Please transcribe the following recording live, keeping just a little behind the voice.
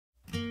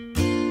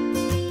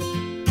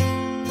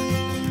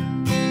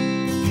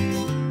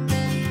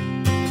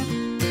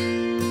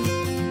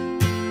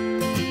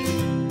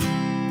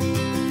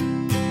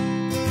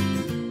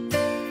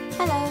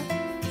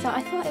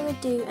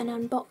do an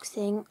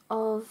unboxing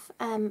of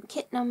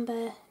kit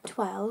number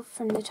 12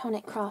 from the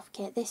Tonic Craft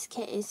Kit. This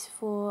kit is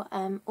for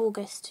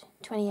August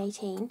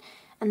 2018,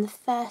 and the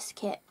first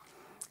kit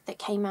that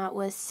came out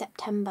was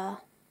September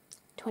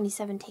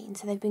 2017,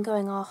 so they've been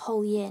going our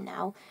whole year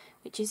now,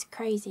 which is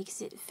crazy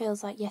because it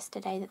feels like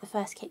yesterday that the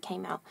first kit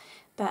came out.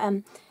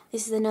 But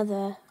this is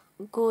another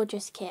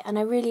gorgeous kit, and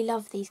I really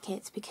love these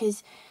kits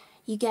because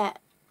you get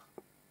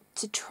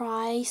to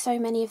try so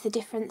many of the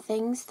different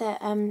things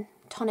that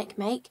Tonic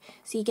make.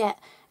 So you get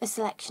a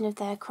selection of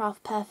their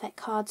Craft Perfect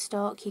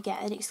cardstock, you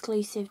get an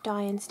exclusive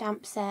die and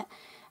stamp set,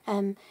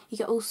 you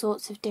get all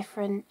sorts of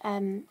different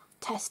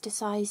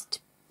tester-sized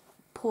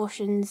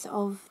portions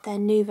of their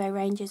Nuvo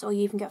ranges, or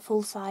you even get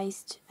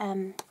full-sized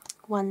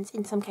ones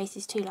in some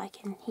cases too,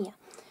 like in here.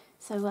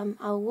 So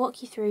I'll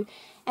walk you through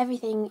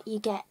everything you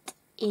get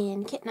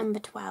in kit number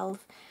 12,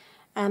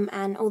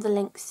 and all the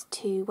links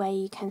to where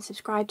you can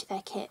subscribe to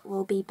their kit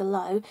will be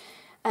below.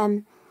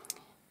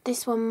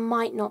 This one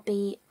might not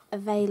be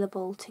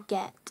available to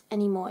get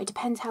anymore. It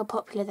depends how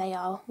popular they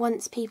are.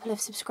 Once people have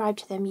subscribed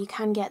to them, you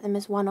can get them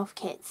as one-off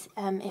kits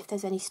if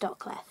there's any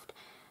stock left.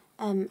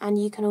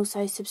 And you can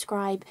also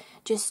subscribe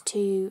just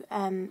to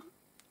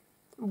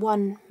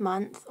 1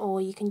 month, or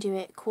you can do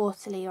it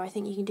quarterly, or I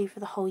think you can do for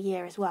the whole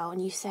year as well,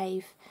 and you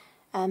save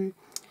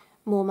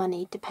more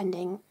money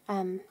depending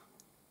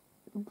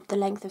the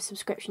length of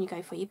subscription you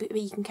go for. But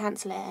you can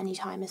cancel it at any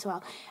time as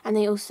well. And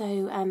they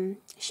also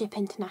ship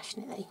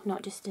internationally,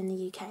 not just in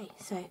the UK.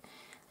 So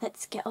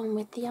let's get on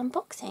with the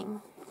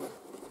unboxing.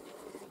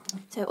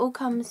 So it all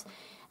comes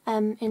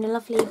in a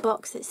lovely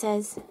box that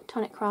says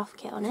Tonic Craft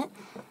Kit on it,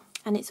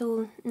 and it's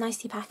all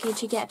nicely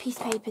packaged. You get a piece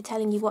of paper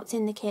telling you what's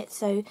in the kit,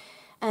 so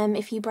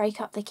if you break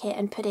up the kit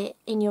and put it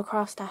in your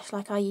craft stash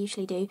like I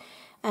usually do,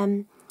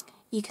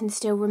 you can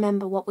still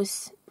remember what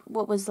was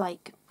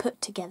like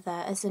put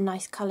together as a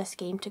nice colour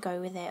scheme to go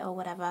with it or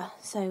whatever.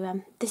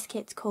 So this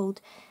kit's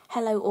called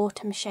Hello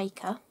Autumn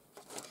Shaker,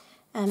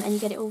 and you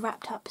get it all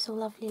wrapped up so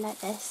lovely like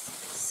this.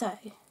 So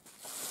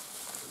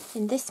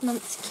in this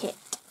month's kit,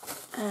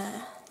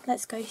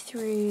 let's go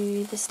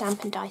through the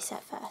stamp and die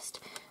set first.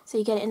 So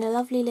you get it in a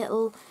lovely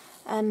little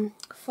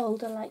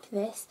folder like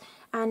this,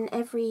 and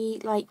every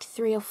like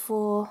 3 or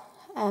 4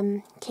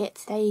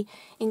 kits they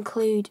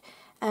include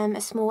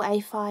a small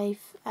A5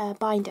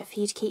 binder for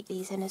you to keep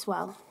these in as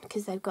well,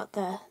 because they've got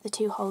the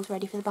 2 holes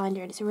ready for the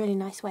binder, and it's a really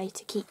nice way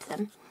to keep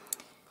them.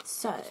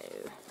 So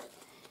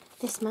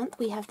this month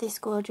we have this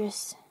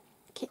gorgeous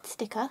kit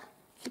sticker,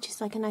 which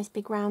is like a nice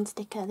big round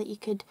sticker that you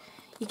could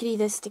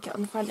either stick it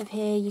on the front of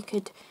here, you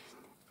could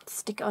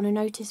stick it on a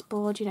notice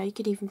board, you know, you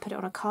could even put it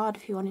on a card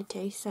if you wanted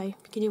to, so you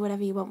can do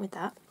whatever you want with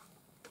that.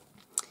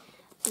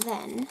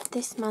 Then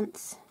this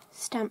month's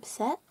stamp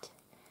set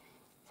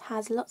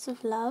has lots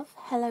of love,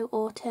 Hello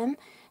Autumn,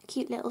 a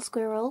cute little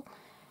squirrel,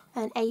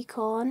 an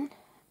acorn,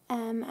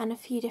 and a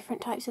few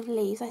different types of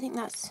leaves. I think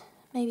that's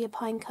maybe a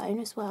pine cone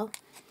as well.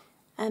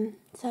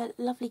 So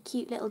a lovely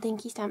cute little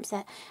dinky stamp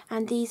set,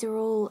 and these are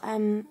all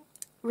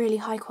really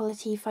high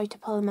quality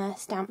photopolymer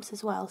stamps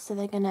as well, so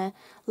they're going to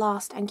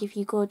last and give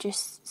you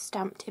gorgeous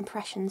stamped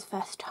impressions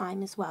first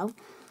time as well.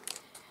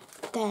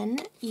 Then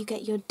you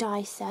get your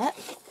die set,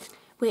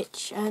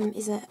 which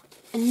is an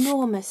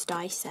enormous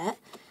die set,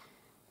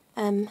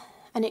 and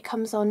it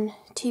comes on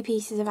 2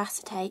 pieces of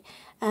acetate,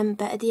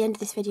 but at the end of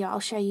this video I'll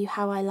show you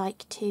how I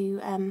like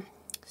to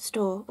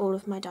store all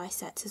of my die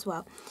sets as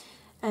well.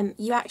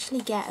 You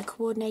actually get a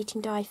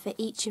coordinating die for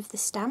each of the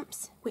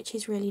stamps, which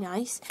is really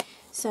nice.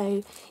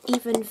 So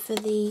even for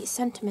the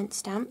sentiment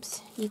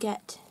stamps you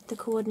get the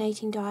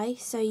coordinating die,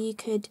 so you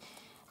could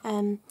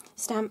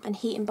stamp and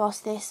heat emboss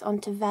this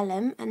onto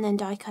vellum and then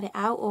die cut it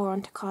out, or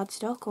onto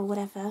cardstock, or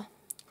whatever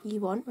you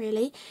want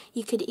really.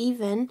 You could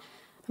even,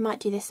 I might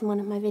do this in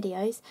one of my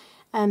videos,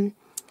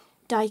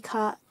 die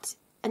cut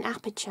an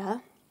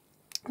aperture,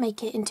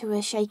 make it into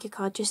a shaker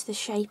card just the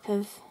shape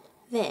of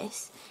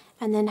this,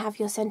 and then have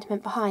your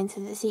sentiment behind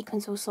so that the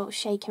sequins will sort of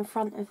shake in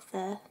front of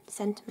the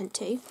sentiment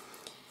too.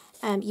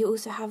 You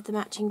also have the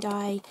matching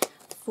die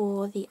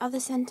for the other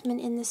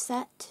sentiment in the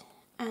set,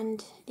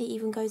 and it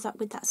even goes up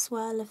with that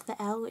swirl of the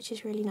L, which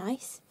is really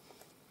nice.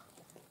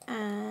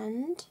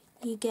 And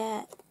you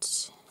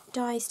get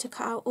dies to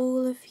cut out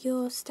all of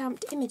your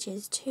stamped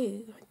images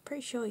too. I'm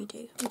pretty sure you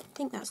do. I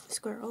think that's the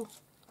squirrel.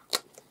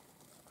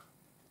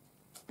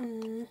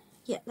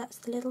 Yeah, that's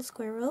the little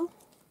squirrel.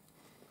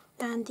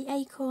 And the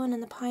acorn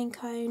and the pine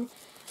cone,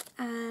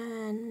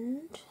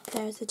 and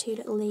there's the 2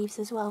 little leaves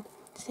as well.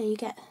 So you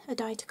get a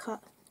die to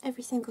cut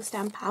every single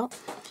stamp out.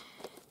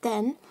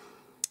 Then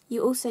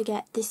you also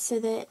get this,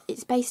 so that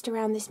it's based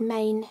around this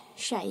main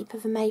shape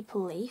of a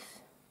maple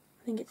leaf.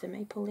 I think it's a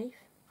maple leaf.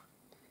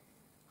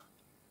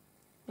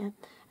 Yeah.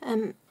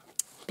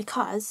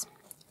 Because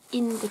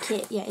in the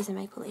kit, yeah, it is a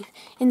maple leaf.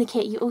 In the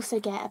kit you also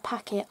get a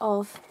packet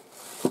of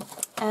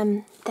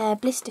their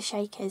blister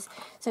shakers.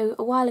 So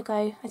a while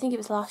ago, I think it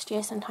was last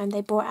year sometime,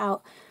 they brought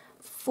out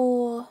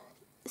 4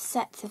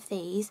 sets of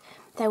these.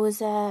 There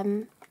was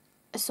a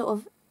sort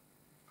of,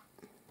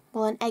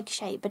 well, an egg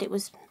shape, but it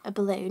was a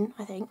balloon,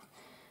 I think.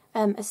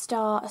 a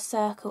star, a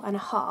circle and a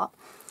heart,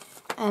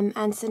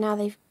 and so now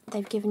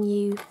they've given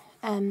you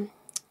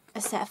a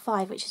set of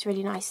 5, which is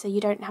really nice, so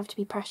you don't have to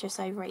be precious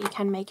over it. You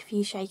can make a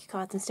few shaker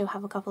cards and still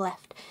have a couple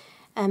left.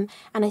 And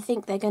I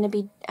think they're going to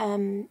be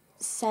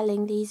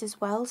selling these as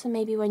well, so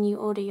maybe when you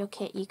order your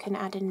kit you can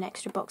add in an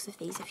extra box of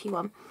these if you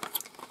want.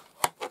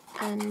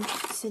 And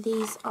so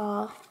these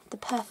are the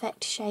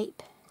perfect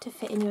shape to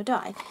fit in your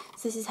die.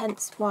 So this is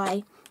hence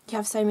why you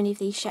have so many of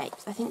these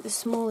shapes. I think the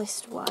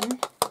smallest one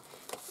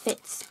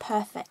fits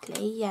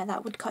perfectly. Yeah,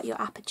 that would cut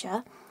your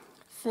aperture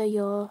for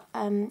your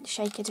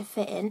shaker to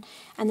fit in,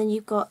 and then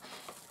you've got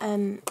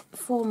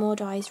 4 more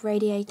dies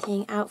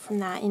radiating out from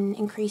that in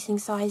increasing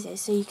sizes,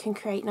 so you can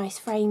create nice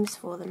frames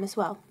for them as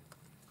well.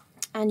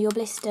 And your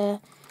blister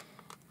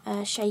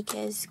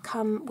shakers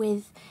come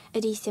with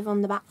adhesive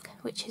on the back,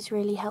 which is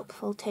really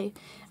helpful too.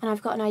 And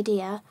I've got an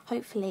idea,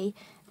 hopefully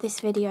this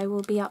video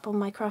will be up on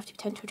my Crafty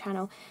Potential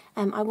channel.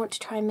 I want to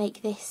try and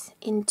make this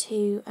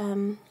into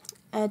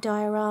a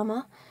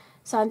diorama,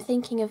 so I'm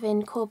thinking of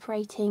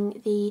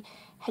incorporating the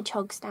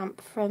hedgehog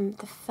stamp from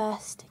the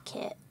first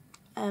kit,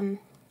 and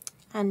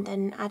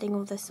then adding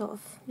all the sort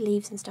of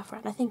leaves and stuff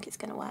around. I think it's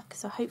going to work,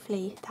 so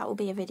hopefully that will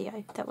be a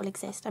video that will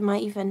exist. I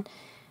might even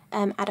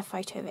add a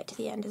photo of it to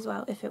the end as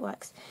well if it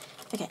works.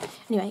 Okay,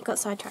 anyway, got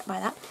sidetracked by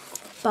that.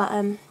 But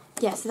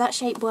yeah, so that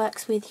shape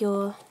works with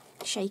your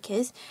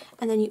shakers,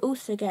 and then you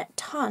also get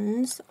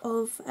tons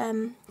of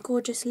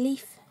gorgeous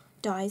leaf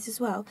dies as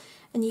well.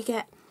 And you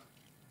got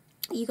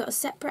a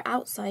separate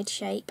outside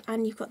shape,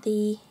 and you've got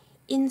the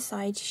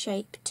inside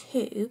shape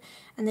too,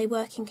 and they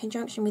work in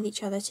conjunction with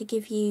each other to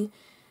give you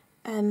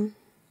a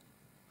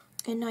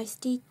nice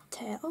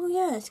detail. Oh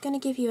yeah, it's going to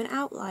give you an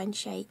outline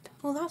shape.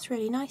 Well, that's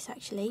really nice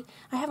actually.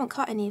 I haven't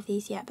cut any of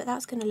these yet, but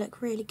that's going to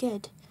look really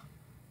good.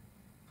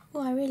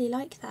 Oh, I really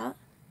like that.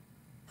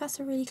 That's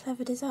a really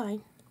clever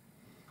design.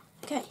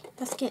 Okay,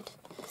 that's good.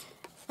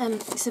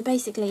 So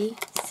basically,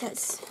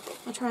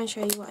 I'll try and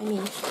show you what I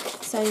mean.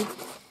 So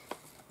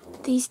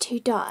these 2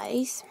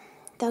 dies,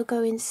 they'll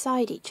go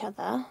inside each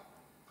other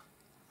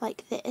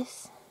like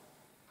this.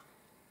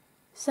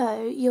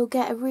 So you'll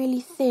get a really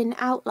thin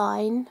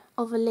outline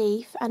of a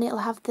leaf, and it'll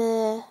have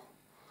the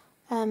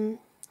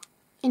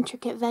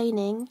intricate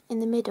veining in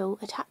the middle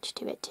attached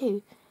to it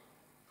too.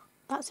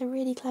 That's a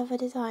really clever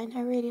design,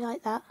 I really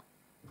like that.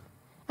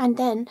 And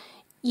then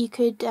you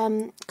could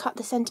cut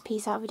the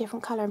centrepiece out of a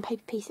different colour and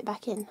paper piece it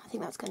back in. I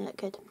think that's going to look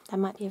good. There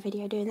might be a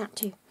video doing that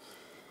too.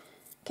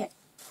 Okay,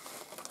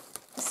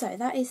 so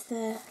that is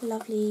the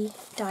lovely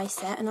die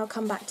set, and I'll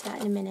come back to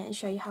that in a minute and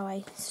show you how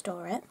I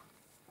store it.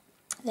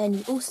 Then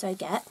you also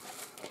get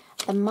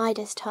the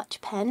Midas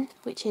Touch pen,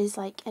 which is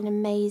like an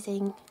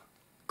amazing,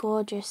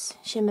 gorgeous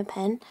shimmer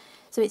pen.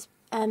 So it's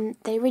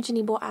they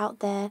originally brought out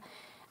their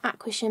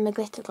Aqua Shimmer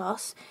Glitter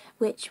Gloss,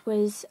 which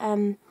was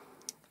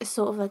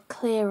sort of a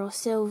clear or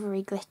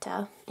silvery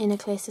glitter in a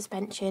clear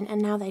suspension,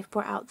 and now they've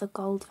brought out the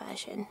gold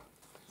version.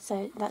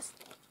 So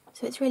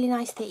it's really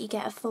nice that you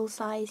get a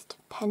full-sized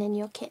pen in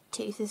your kit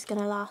too. So this is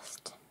going to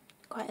last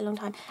quite a long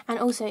time. And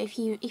also, if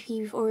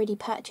you've already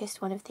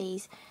purchased one of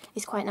these,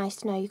 it's quite nice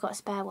to know you've got a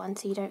spare one,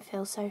 so you don't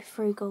feel so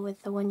frugal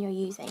with the one you're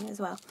using as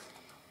well.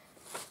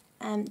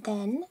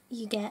 Then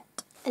you get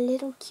a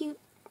little cute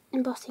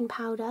embossing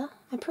powder.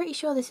 I'm pretty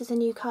sure this is a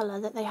new colour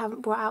that they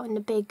haven't brought out in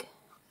the big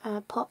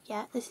pot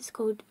yet. This is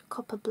called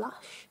Copper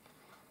Blush.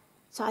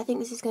 So I think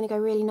this is going to go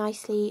really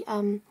nicely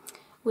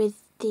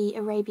with the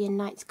Arabian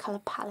Nights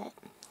colour palette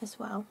as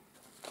well.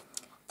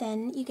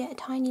 Then you get a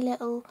tiny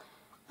little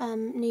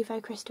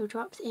Nuvo crystal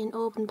drops in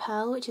Auburn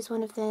Pearl, which is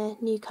one of the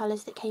new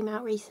colours that came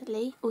out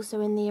recently,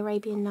 also in the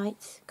Arabian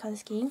Nights colour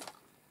scheme.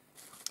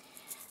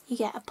 You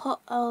get a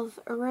pot of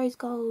rose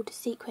gold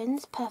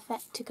sequins,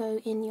 perfect to go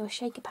in your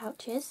shaker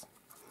pouches,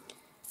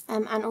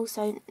 and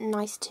also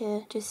nice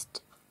to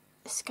just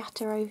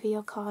scatter over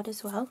your card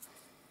as well.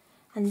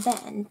 And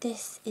then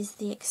this is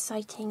the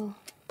exciting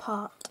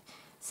part.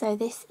 So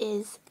this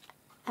is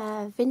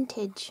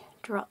vintage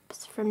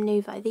drops from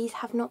Nuvo. These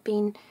have not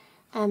been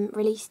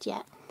released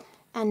yet,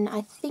 and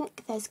I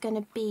think there's going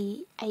to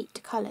be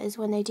 8 colours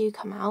when they do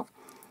come out,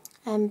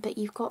 but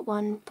you've got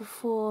one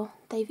before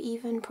they've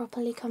even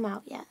properly come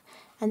out yet.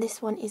 And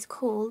this one is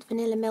called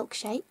Vanilla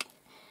Milkshake,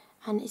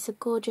 and it's a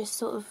gorgeous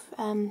sort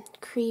of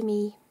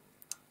creamy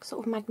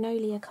sort of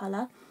magnolia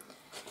colour.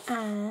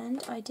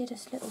 And I did a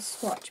little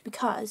swatch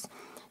because,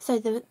 so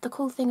the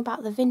cool thing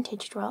about the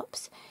vintage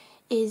drops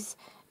is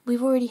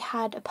we've already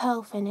had a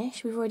pearl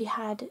finish, we've already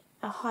had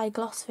a high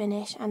gloss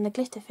finish and the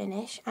glitter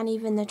finish, and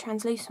even the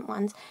translucent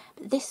ones,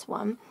 but this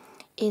one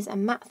is a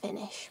matte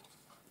finish.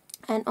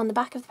 And on the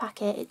back of the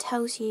packet it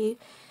tells you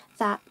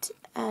that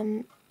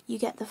you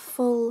get the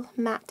full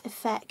matte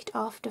effect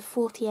after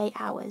 48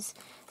 hours.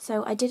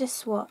 So I did a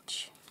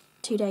swatch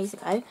 2 days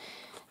ago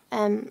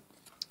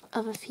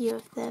of a few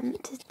of them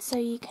so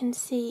you can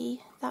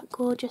see that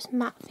gorgeous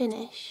matte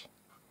finish.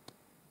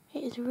 It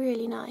is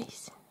really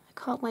nice. I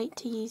can't wait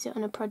to use it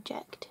on a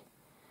project.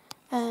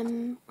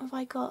 Have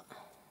I got...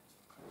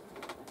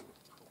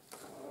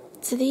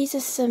 So these are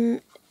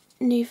some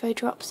Nuvo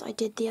drops I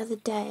did the other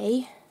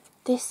day.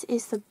 this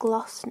is the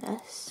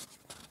glossness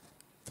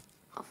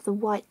of the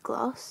white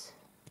gloss.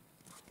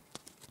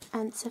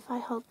 And so if I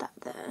hold that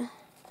there,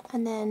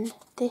 and then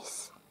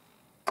this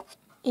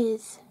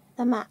is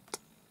the matte,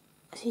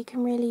 so you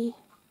can really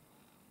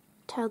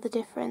tell the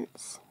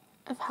difference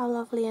of how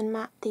lovely and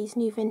matte these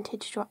new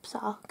vintage drops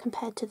are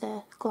compared to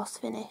the gloss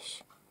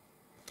finish.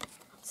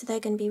 So they're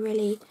going to be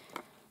really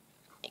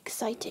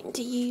exciting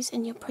to use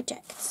in your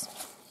projects.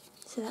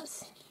 So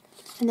that's,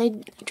 and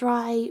they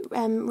dry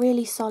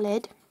really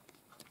solid.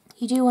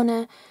 You do want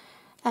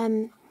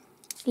to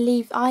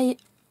leave, I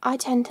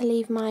tend to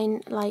leave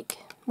mine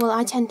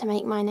I tend to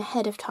make mine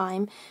ahead of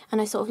time,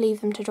 and I sort of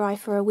leave them to dry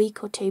for a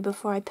week or two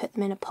before I put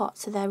them in a pot,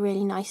 so they're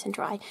really nice and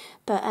dry.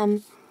 But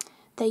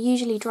they're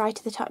usually dry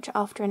to the touch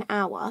after an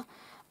hour,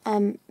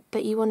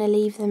 but you want to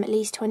leave them at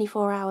least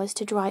 24 hours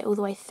to dry all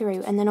the way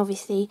through, and then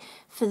obviously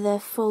for the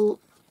full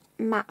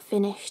matte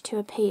finish to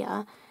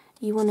appear,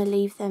 you want to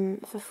leave them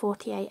for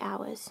 48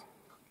 hours.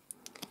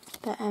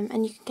 But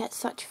and you can get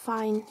such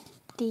fine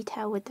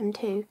detail with them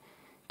too.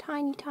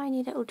 Tiny,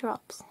 tiny little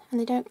drops, and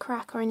they don't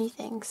crack or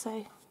anything,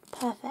 so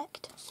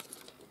perfect.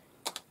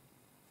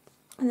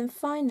 And then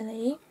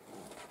finally,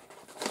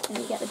 let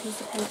me get the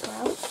piece of paper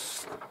out.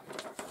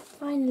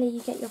 Finally,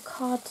 you get your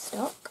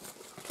cardstock.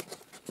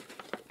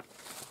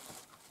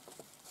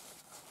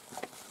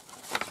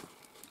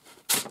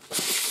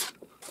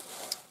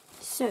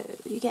 So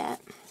you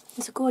get,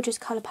 it's a gorgeous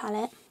colour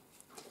palette,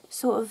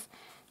 sort of,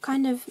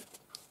 kind of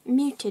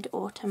muted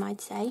autumn,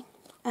 I'd say.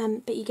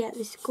 But you get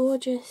this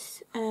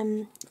gorgeous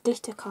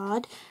glitter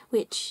card,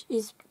 which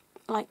is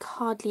like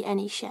hardly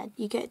any shed.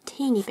 You get a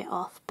teeny bit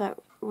off, but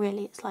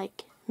really it's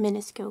like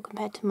minuscule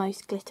compared to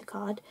most glitter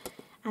card.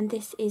 And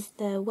this is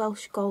the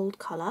Welsh Gold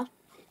colour.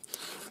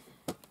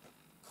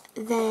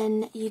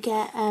 Then you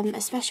get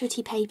a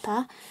specialty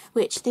paper,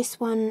 which this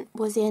one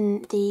was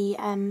in the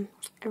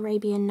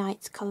Arabian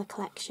Nights colour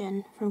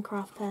collection from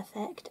Craft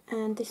Perfect,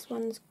 and this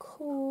one's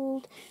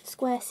called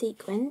Square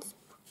Sequins.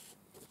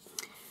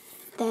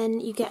 Then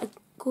you get a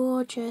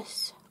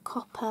gorgeous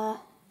copper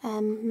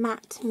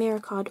matte mirror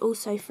card,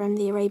 also from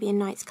the Arabian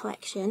Nights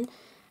collection,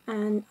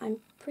 and I'm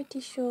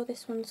pretty sure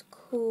this one's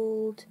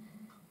called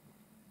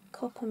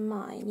Copper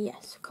Mine.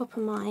 Yes, Copper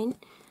Mine.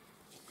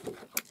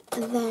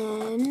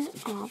 Then,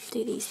 I'll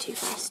do these two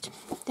first.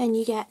 Then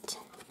you get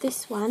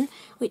this one,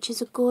 which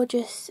is a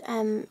gorgeous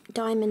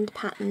diamond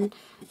pattern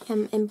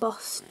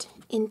embossed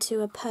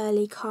into a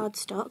pearly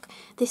cardstock.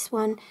 This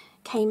one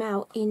came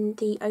out in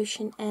the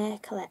Ocean Air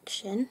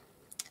collection,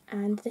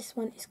 and this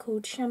one is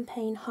called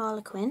Champagne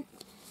Harlequin.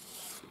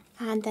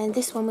 And then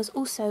this one was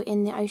also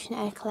in the Ocean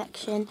Air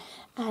collection,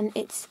 and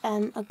it's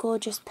a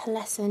gorgeous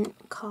pearlescent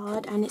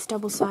card, and it's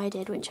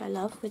double-sided, which I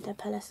love with the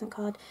pearlescent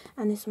card,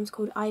 and this one's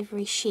called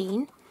Ivory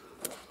Sheen.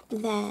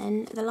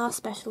 Then the last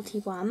specialty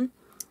one,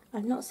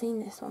 I've not seen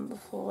this one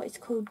before, it's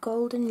called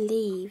Golden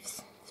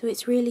Leaves. So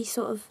it's really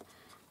sort of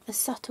a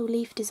subtle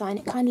leaf design,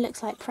 it kind of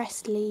looks like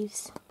pressed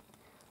leaves.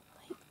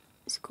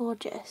 It's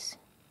gorgeous.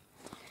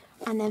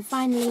 And then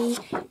finally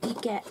you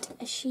get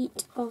a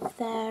sheet of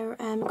their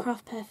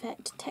Craft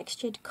Perfect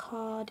textured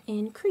card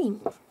in cream.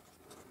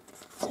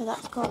 So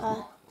that's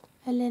got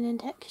a linen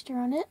texture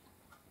on it.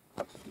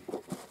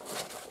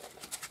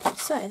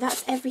 So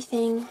that's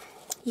everything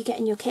you get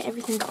in your kit,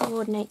 everything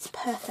coordinates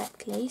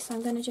perfectly. So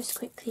I'm going to just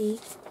quickly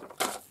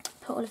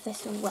put all of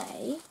this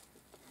away,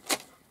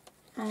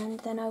 and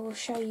then I will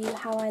show you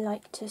how I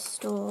like to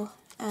store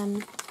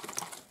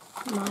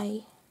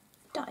my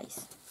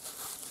dies.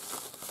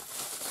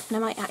 And I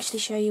might actually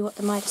show you what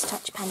the Midas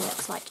Touch pen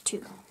looks like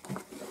too.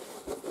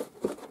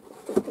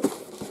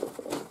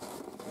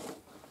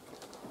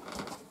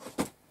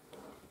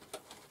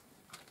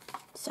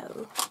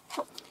 So,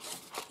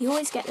 you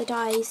always get the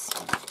dies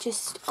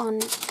just on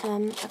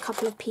a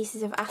couple of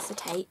pieces of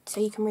acetate, so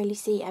you can really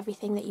see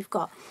everything that you've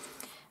got.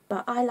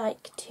 But I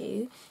like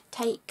to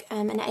take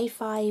an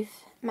A5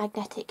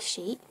 magnetic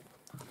sheet,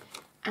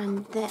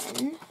 and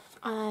then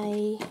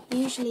I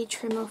usually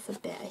trim off a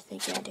bit, I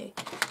think I do.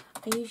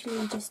 I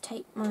usually just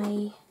take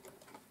my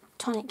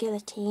tonic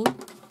guillotine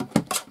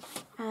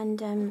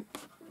and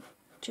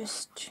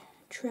just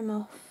trim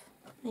off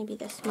maybe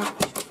this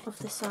much off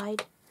the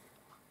side,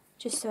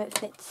 just so it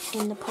fits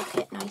in the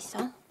pocket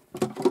nicer.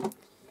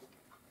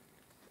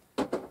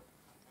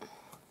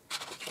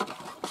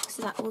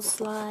 So that will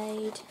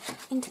slide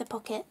into the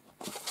pocket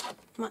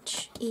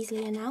much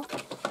easier now.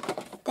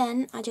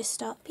 Then I just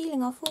start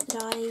peeling off all the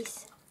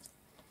dies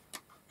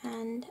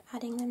and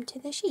adding them to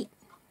the sheet.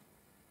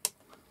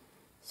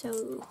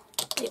 So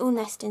they all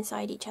nest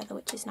inside each other,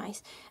 which is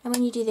nice. And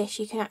when you do this,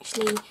 you can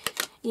actually,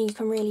 you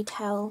can really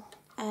tell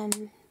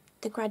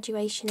the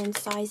graduation in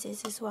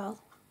sizes as well.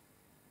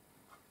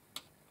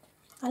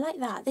 I like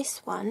that.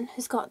 This one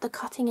has got the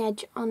cutting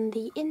edge on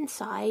the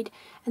inside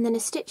and then a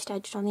stitched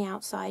edge on the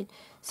outside.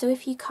 So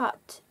if you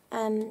cut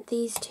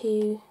these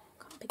two,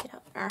 can't pick it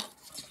up.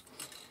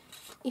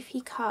 If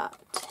you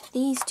cut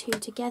these two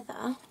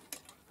together,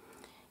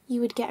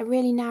 you would get a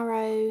really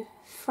narrow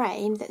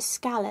frame that's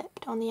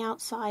scalloped on the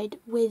outside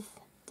with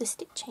the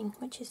stitching,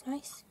 which is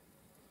nice.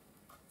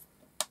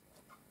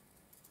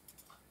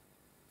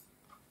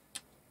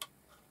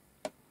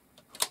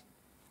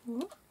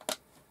 Ooh.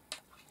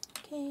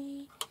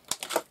 Okay,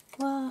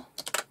 well,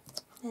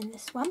 then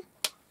this one.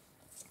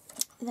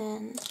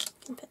 Then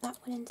you can put that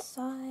one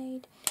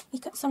inside.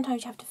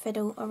 Sometimes you have to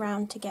fiddle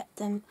around to get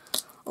them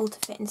all to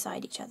fit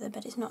inside each other,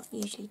 but it's not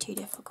usually too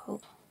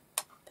difficult.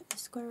 Put the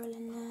squirrel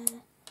in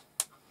there.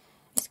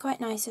 It's quite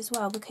nice as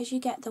well because you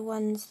get the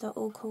ones that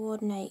all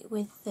coordinate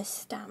with the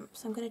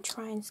stamps. I'm going to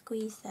try and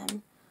squeeze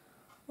them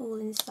all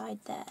inside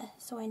there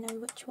so I know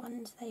which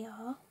ones they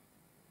are.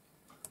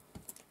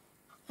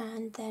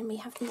 And then we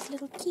have these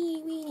little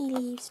teeny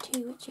leaves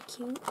too, which are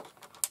cute.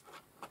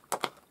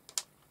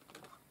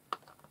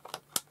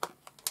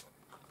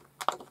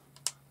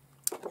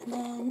 And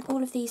then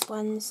all of these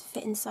ones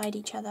fit inside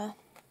each other.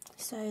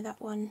 So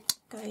that one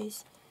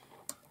goes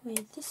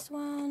with this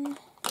one,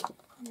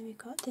 and then we've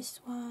got this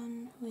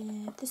one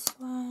with this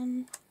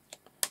one.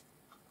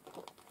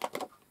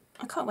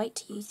 I can't wait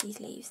to use these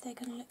leaves, they're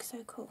going to look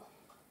so cool.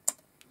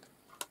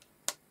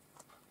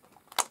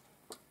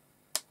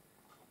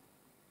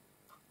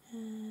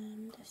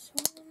 And this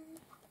one.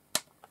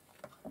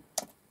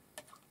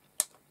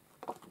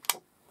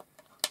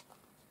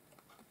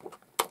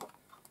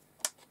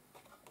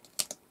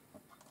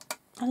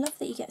 I love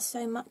that you get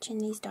so much in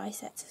these die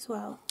sets as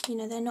well. You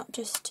know, they're not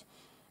just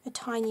a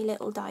tiny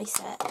little die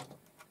set.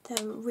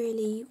 They're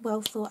really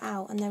well thought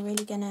out and they're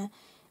really going to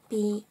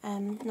be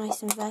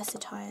nice and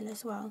versatile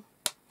as well.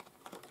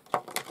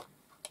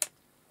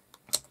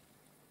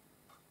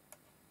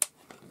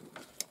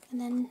 And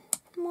then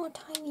more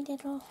tiny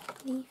little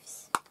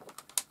leaves.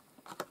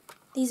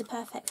 These are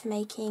perfect for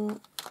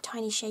making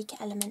tiny shaker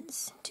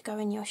elements to go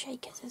in your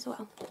shakers as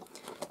well.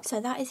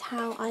 So that is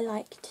how I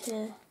like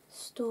to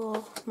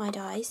store my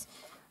dies.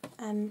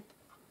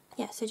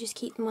 Yeah, so just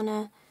keep them on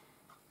a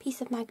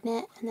piece of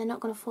magnet and they're not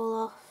going to fall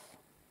off.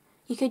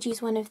 You could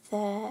use one of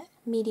the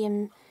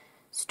medium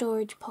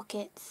storage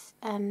pockets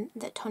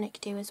that Tonic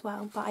do as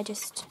well, but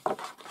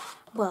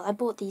I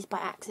bought these by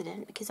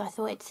accident because I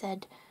thought it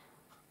said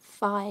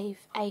 5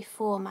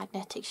 A4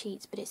 magnetic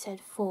sheets, but it said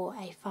 4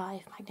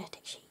 A5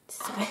 magnetic sheets,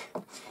 so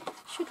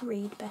should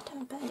read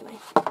better, but anyway.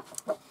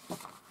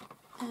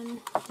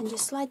 And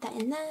just slide that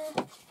in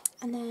there.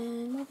 And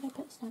then, where did I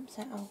put the stamp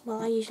set? Oh,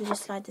 well, I usually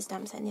just slide the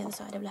stamp set in the other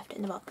side. I've left it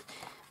in the box.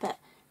 But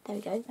there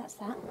we go, that's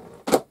that.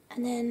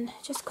 And then,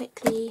 just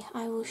quickly,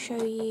 I will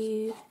show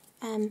you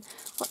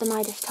what the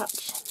Midas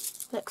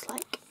Touch looks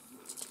like.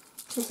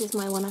 This is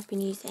my one I've been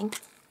using.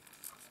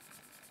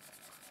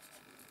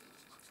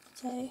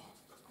 So,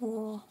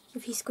 or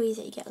if you squeeze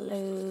it, you get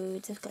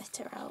loads of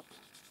glitter out.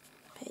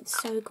 But it's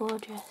so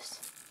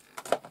gorgeous.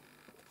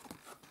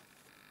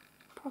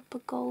 Proper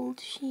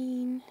gold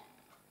sheen.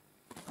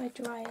 If I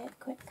dry it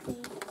quickly,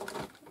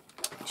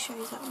 it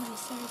shows up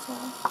nicer as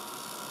well.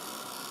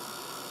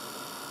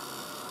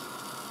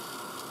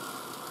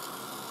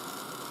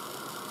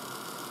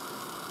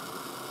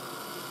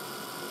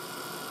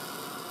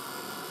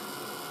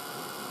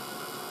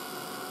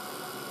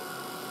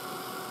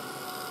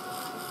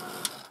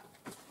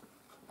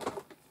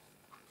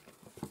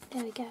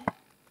 There we go.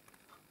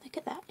 Look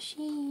at that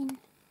sheen.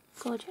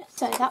 Gorgeous.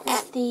 So that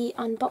was the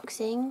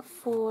unboxing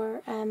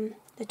for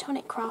the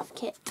Tonic Craft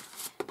Kit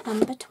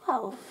number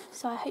 12.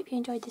 So I hope you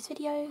enjoyed this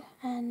video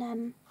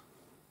and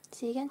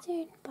see you again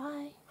soon.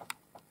 Bye.